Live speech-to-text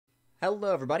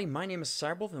Hello everybody, my name is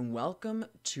Cyberwolf and welcome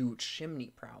to Chimney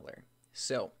Prowler.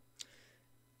 So,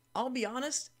 I'll be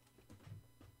honest,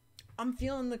 I'm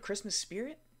feeling the Christmas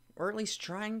spirit, or at least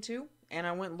trying to, and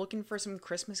I went looking for some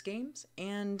Christmas games,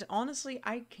 and honestly,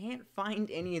 I can't find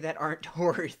any that aren't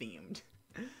horror themed.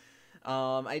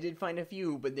 I did find a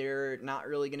few, but they're not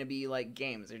really going to be like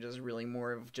games, they're just really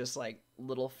more of just like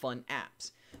little fun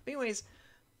apps. But anyways,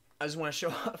 I just want to show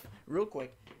off real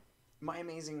quick my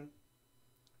amazing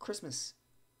Christmas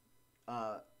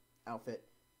outfit.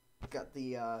 Got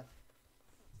the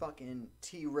fucking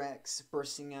T-Rex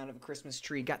bursting out of a Christmas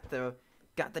tree. Got the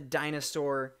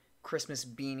dinosaur Christmas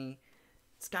beanie.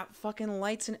 It's got fucking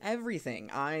lights and everything.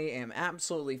 I am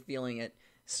absolutely feeling it.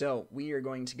 So we are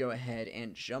going to go ahead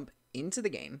and jump into the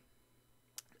game.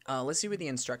 Let's see what the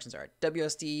instructions are.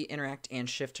 WSD, interact, and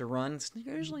shift to run. It's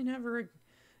usually never a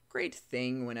great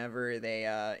thing whenever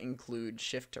they include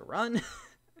shift to run.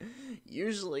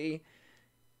 Usually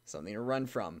something to run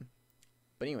from.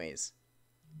 But anyways,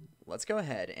 let's go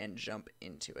ahead and jump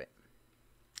into it.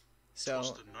 So,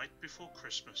 'Twas the night before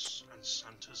Christmas, and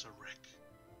Santa's a wreck.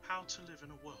 How to live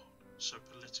in a world so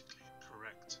politically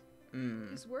correct.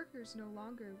 His workers no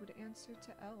longer would answer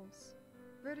to elves.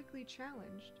 Vertically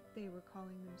challenged, they were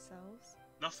calling themselves.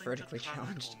 Nothing Vertically that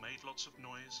clamoured challenged. or made lots of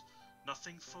noise.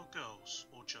 Nothing for girls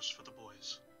or just for the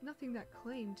boys. Nothing that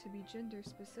claimed to be gender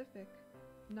specific.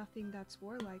 Nothing that's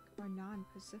warlike or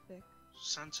non-Pacific.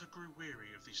 Santa grew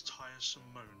weary of these tiresome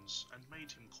moans and made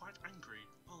him quite angry,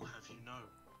 I'll have you know.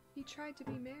 He tried to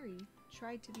be merry,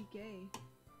 tried to be gay,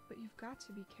 but you've got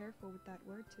to be careful with that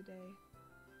word today.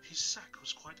 His sack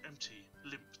was quite empty,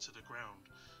 limp to the ground.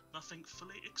 Nothing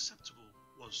fully acceptable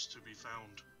was to be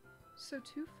found. So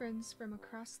two friends from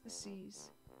across the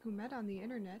seas, who met on the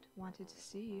internet, wanted to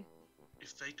see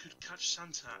If they could catch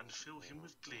Santa and fill him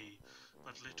with glee,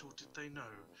 but little did they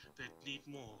know they'd need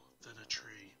more than a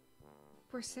tree.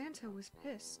 for Santa was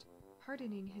pissed,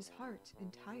 hardening his heart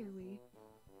entirely.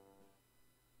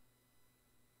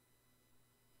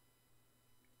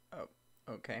 oh,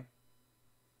 okay.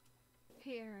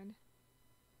 Hey Aaron,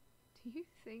 do you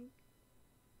think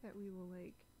that we will,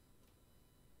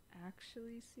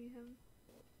 actually see him?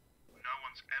 No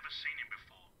one's ever seen him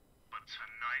before, but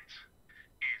tonight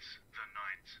is the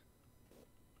night.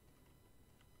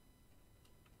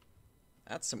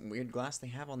 That's some weird glass they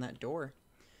have on that door.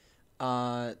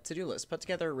 To-do list. Put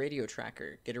together a radio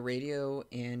tracker. Get a radio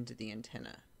and the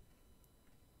antenna.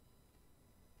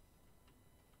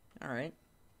 Alright.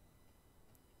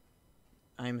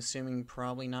 I'm assuming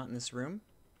probably not in this room.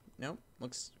 Nope.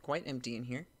 Looks quite empty in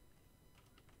here.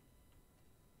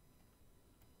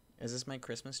 Is this my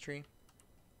Christmas tree?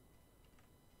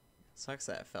 Sucks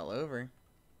that it fell over.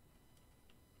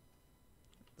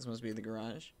 This must be the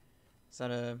garage. Is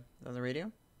that the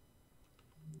radio?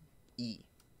 E.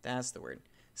 That's the word.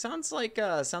 Sounds like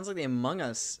the Among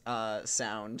Us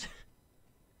sound.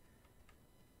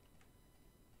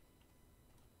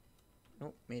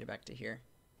 Oh, made it back to here.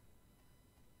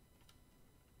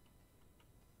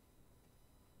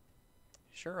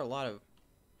 Sure, a lot of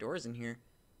doors in here.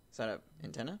 Is that an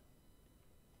antenna?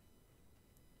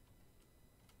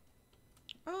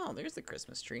 Oh, there's the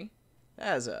Christmas tree.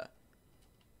 Is that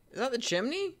the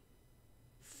chimney?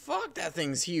 Fuck, that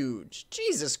thing's huge.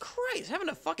 Jesus Christ, having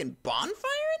a fucking bonfire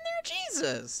in there?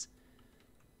 Jesus.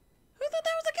 Who thought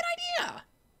that was a good idea?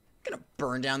 Gonna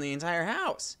burn down the entire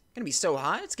house. Gonna be so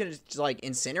hot, it's gonna just, like,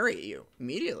 incinerate you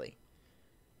immediately.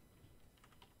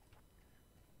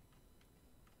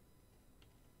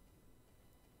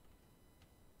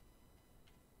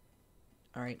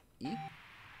 Alright, E?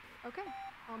 Okay,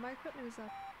 all my equipment is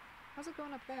up. How's it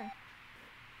going up there? Yeah,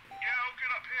 I'll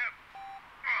get up here.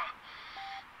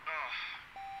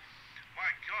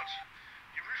 My God,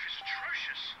 your roof is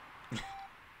atrocious.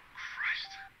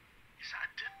 Christ, is that a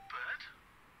dead bird?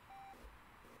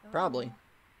 Probably.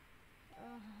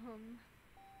 I'm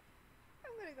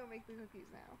gonna go make the cookies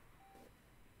now.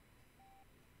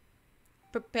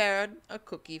 Prepared a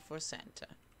cookie for Santa.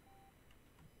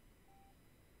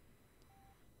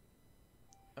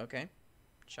 Okay.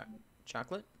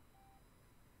 Chocolate?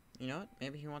 You know what?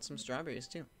 Maybe he wants some strawberries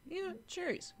too. Yeah,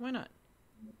 cherries. Why not?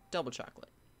 Double chocolate.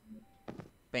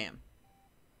 Bam.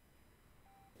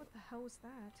 What the hell was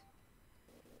that?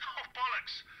 Oh,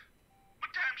 bollocks! My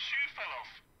damn shoe fell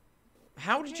off.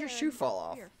 How did your shoe Aaron, fall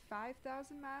off? We are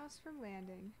 5,000 miles from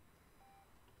landing.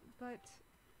 But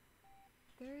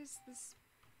there is this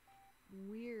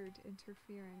weird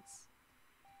interference.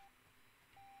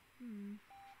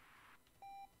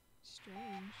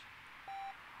 Strange.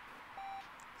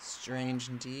 Strange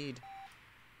indeed.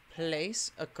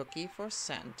 Place a cookie for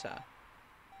Santa.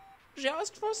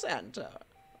 Just for Santa.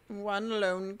 One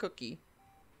lone cookie.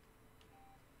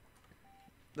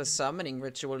 The summoning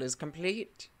ritual is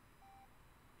complete.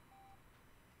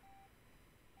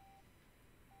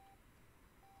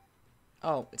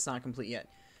 Oh, it's not complete yet.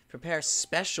 Prepare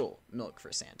special milk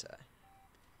for Santa.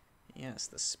 Yes,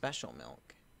 the special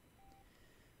milk.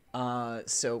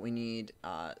 So we need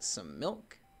some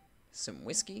milk, some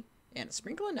whiskey, and a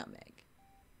sprinkle of nutmeg.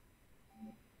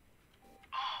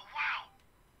 Oh, wow!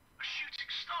 A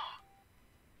shooting star!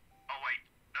 Oh, wait.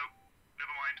 No,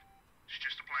 never mind. It's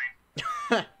just a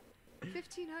plane.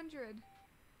 1500.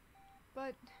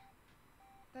 But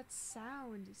that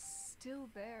sound is still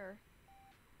there.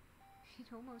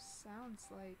 It almost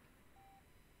sounds like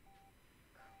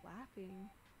clapping.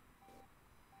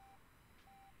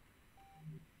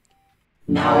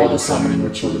 Now the summoning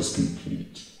ritual is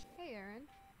complete. Hey, Aaron.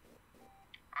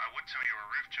 I would tell you a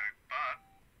roof joke, but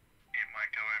it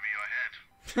might go over your head.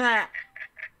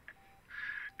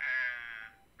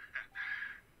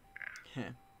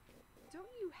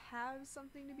 Don't you have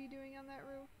something to be doing on that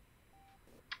roof?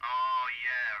 Oh,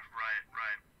 yeah,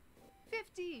 right.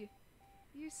 50!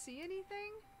 You see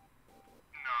anything?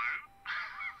 No.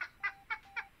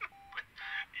 But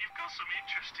you've got some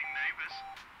interesting neighbors.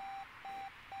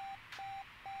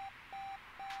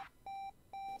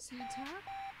 Santa?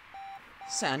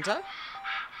 Santa?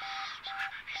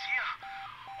 He's here.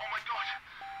 Oh my god.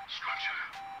 Scruncher.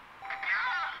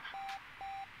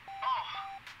 Oh.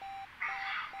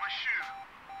 My shoe.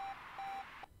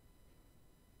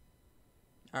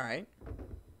 Alright.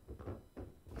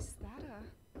 Is that a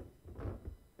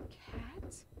cat?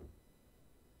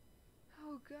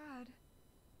 Oh god.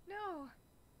 No.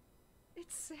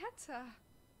 It's Santa.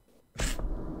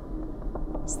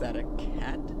 Is that a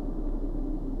cat?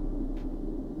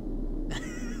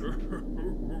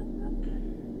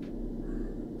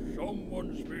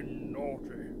 Someone's been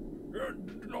naughty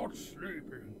and not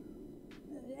sleeping.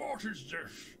 What is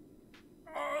this?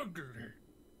 Ugly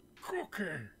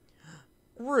cookie.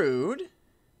 Rude.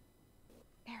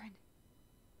 Aaron,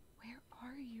 where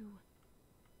are you?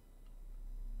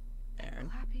 Aaron.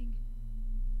 Clapping.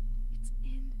 It's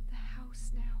in the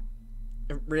house now.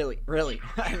 Really?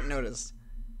 I hadn't noticed.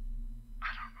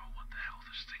 I don't know what the hell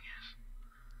this thing is,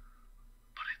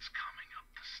 but it's coming up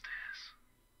the stairs.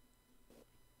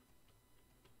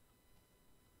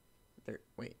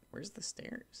 Wait, where's the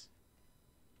stairs?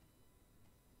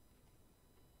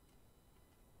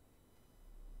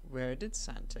 Where did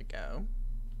Santa go?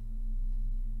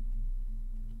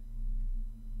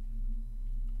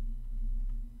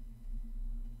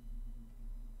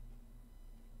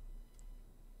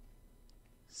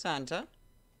 Santa?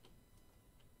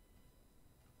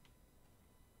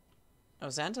 Oh,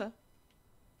 Santa?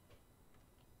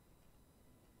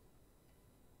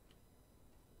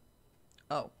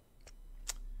 Oh.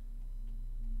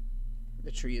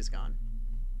 The tree is gone.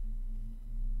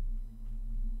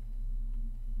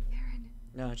 Aaron,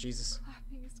 No, Jesus.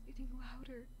 clapping is getting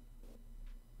louder.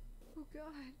 Oh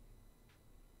god.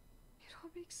 It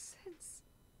all makes sense.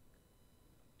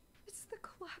 It's the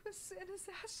clap of Santa's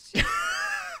ass cheek.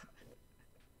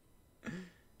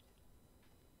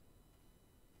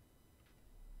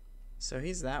 So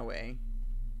he's that way.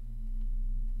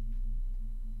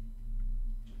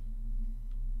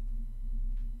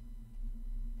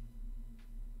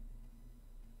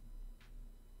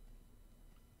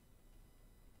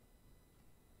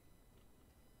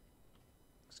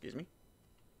 Excuse me?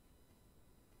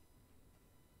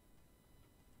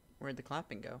 Where'd the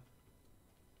clapping go?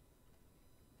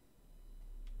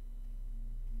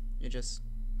 You just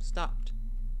stopped.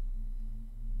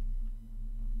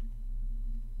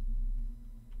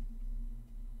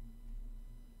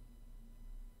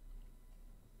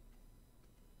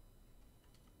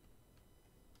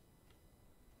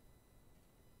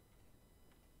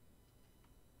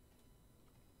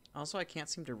 Also, I can't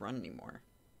seem to run anymore.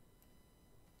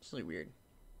 It's really weird.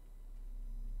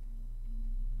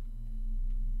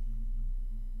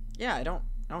 Yeah, I don't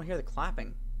hear the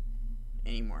clapping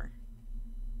anymore.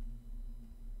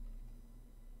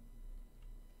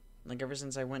 Like ever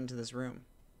since I went into this room.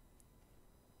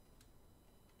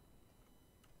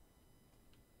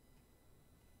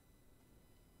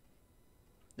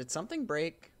 Did something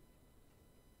break?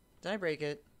 Did I break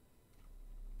it?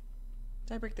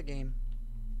 Did I break the game?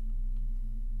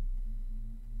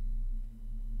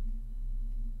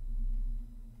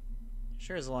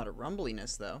 Sure is a lot of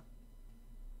rumbliness, though.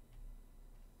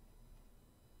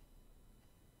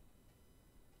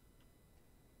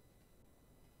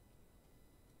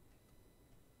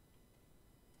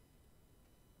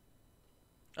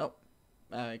 Oh,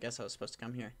 I guess I was supposed to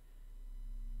come here.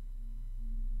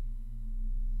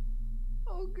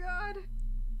 Oh God.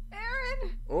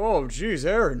 Aaron! Oh, jeez,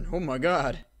 Aaron. Oh my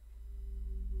God.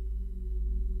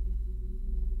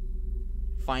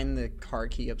 Find the car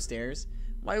key upstairs.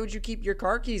 Why would you keep your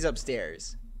car keys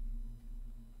upstairs?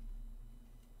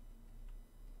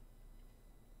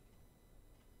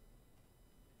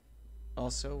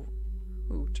 Also,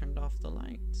 who turned off the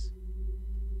lights?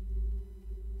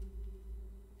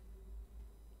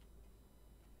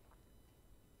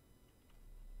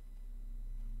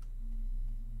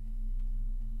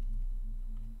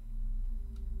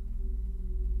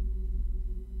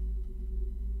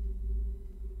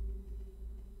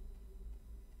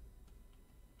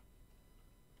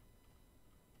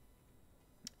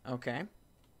 Okay.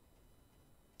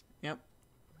 Yep.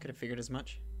 Could have figured as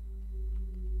much.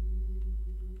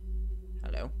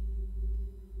 Hello.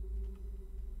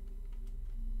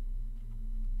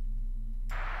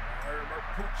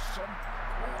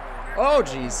 Oh,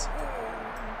 jeez.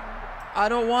 I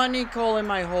don't want any coal in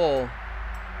my hole.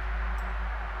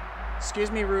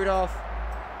 Excuse me, Rudolph.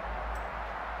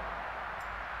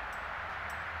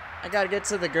 I gotta get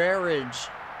to the garage.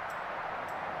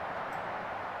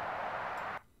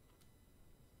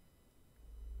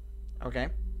 Okay.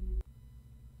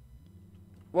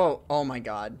 Whoa. Oh my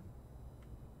God.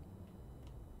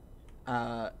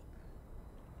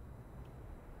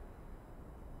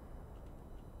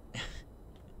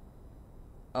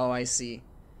 Oh, I see.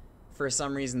 For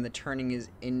some reason, the turning is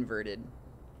inverted.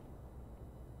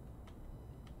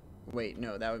 Wait,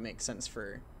 no, that would make sense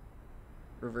for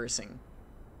reversing.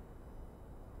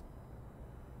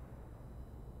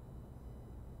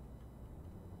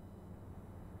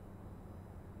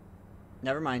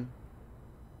 Never mind.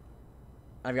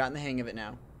 I've gotten the hang of it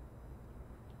now.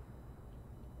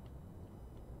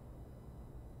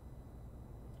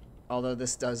 Although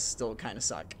this does still kind of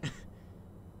suck.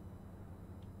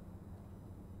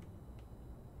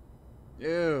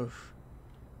 Ooh.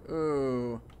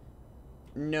 Ooh.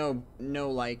 No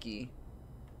likey.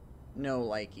 No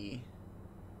likey.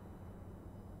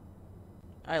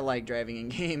 I like driving in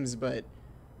games, but...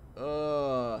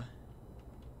 Oh,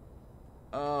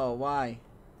 why?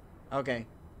 Okay.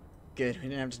 Good. We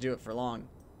didn't have to do it for long.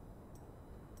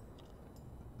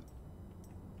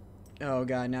 Oh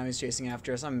God, now he's chasing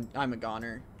after us. I'm a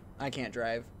goner. I can't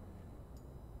drive.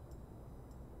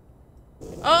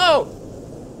 Oh!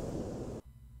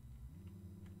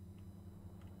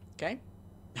 Okay.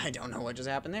 I don't know what just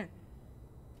happened there.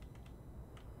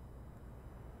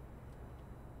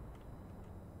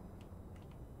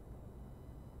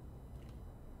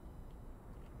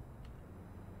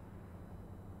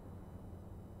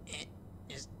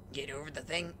 Just get over the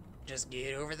thing. Just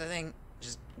get over the thing.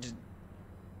 Just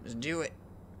do it.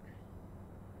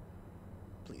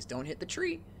 Please don't hit the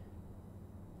tree.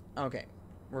 Okay.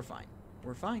 We're fine.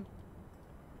 We're fine.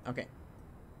 Okay.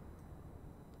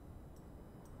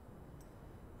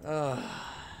 Ugh.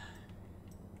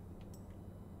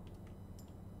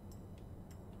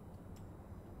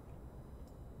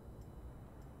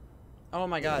 Oh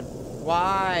my God.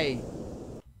 Why?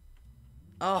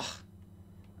 Ugh.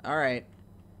 Alright.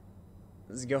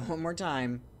 Let's go one more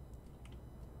time.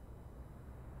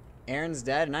 Aaron's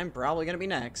dead, and I'm probably gonna be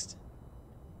next.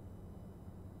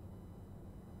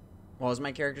 What was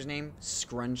my character's name?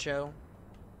 Scruncho?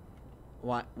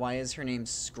 Why is her name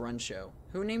Scruncho?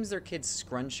 Who names their kid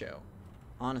Scruncho?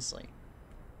 Honestly.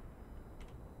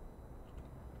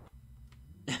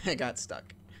 I got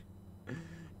stuck.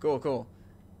 Cool, cool.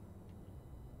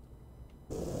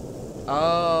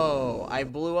 Oh, I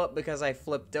blew up because I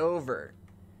flipped over.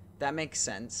 That makes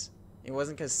sense. It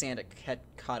wasn't because Santa had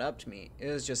caught up to me.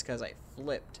 It was just because I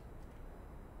flipped.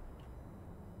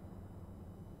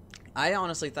 I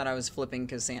honestly thought I was flipping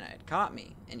because Santa had caught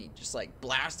me. And he just, like,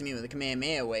 blasted me with a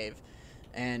Kamehameha wave.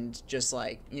 And just,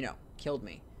 like, you know, killed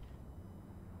me.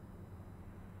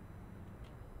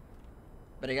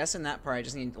 But I guess in that part, I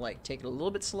just need to, like, take it a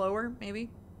little bit slower, maybe?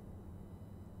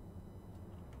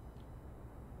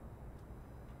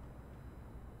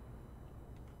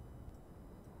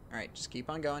 Alright, just keep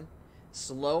on going.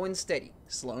 Slow and steady.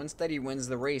 Slow and steady wins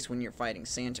the race when you're fighting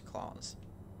Santa Claus.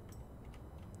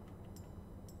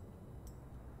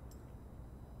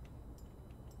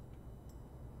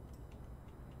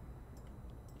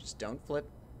 Just don't flip.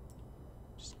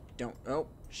 Just don't... Oh,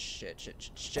 shit.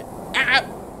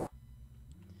 Ah!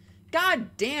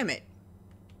 God damn it!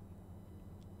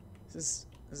 This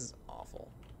is awful.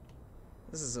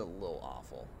 This is a little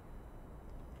awful.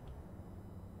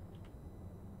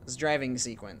 This driving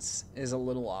sequence is a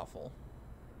little awful.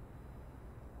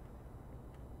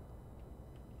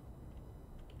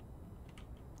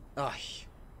 Ugh.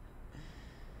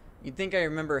 You'd think I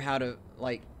remember how to,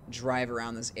 like, drive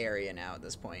around this area now at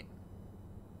this point.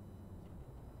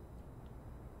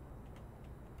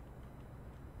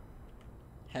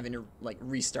 Having to, like,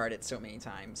 restart it so many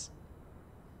times.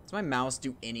 Does my mouse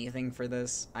do anything for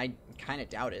this? I kind of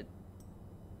doubt it.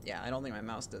 Yeah, I don't think my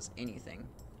mouse does anything.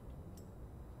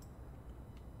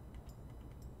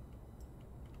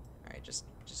 Alright, just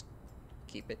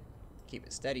keep it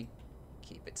steady.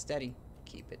 Keep it steady.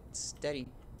 Keep it steady.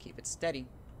 Keep it steady.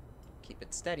 Keep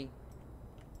it steady.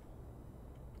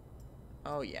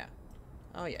 Oh yeah.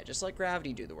 Oh yeah, just let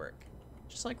gravity do the work.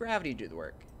 Just let gravity do the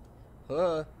work.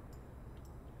 Huh.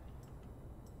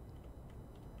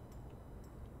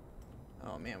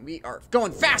 Oh man, we are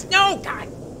going fast! No! God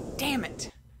damn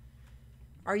it!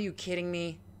 Are you kidding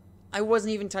me? I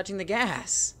wasn't even touching the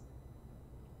gas.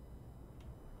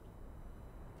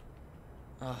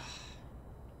 Ugh.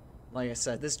 Like I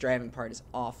said, this driving part is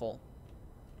awful.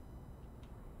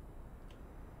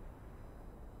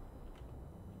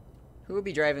 Who would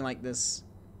be driving like this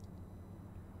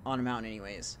on a mountain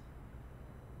anyways?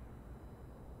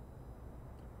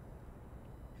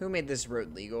 Who made this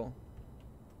road legal?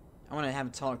 I want to have a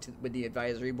talk with the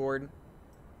advisory board.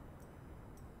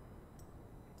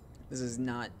 This is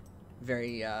not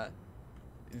very,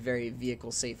 very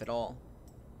vehicle safe at all.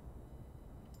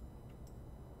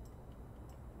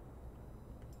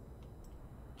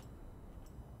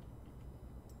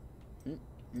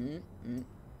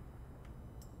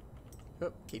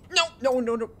 Oh, keep. No!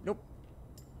 Nope.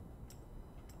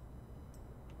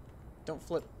 Don't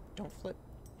flip. Don't flip.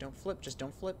 Don't flip. Just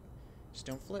don't flip. Just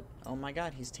don't flip. Oh my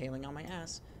god, he's tailing on my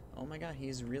ass. Oh my god,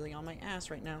 he's really on my ass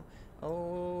right now.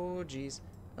 Oh jeez.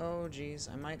 Oh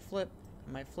jeez. I might flip.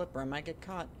 I might flip or I might get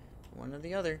caught. One or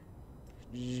the other.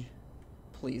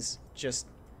 Please, just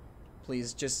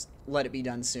let it be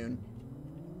done soon.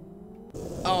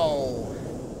 Oh.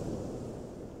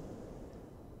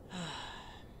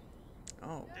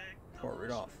 Oh, poor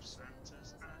Rudolph.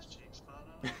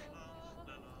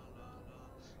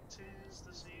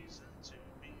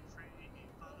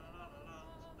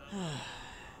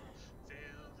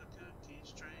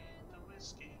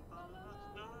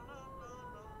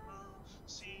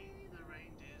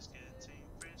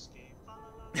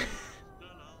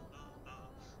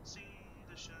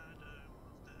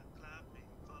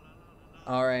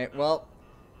 Alright, well,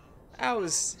 that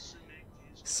was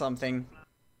something.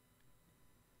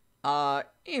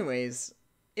 Anyways,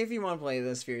 if you want to play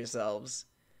this for yourselves,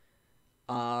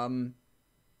 maybe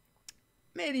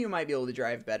you might be able to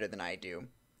drive better than I do.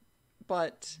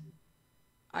 But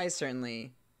I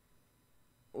certainly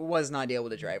was not able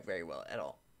to drive very well at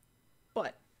all.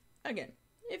 But, again,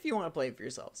 if you want to play it for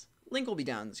yourselves, link will be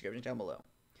down in the description down below.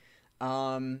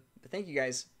 But thank you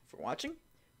guys for watching.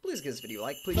 Please give this video a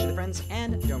like, please share with friends,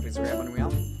 and don't forget to subscribe on the way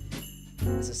out.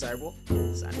 This is Cyberwolf,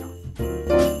 signing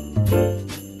off.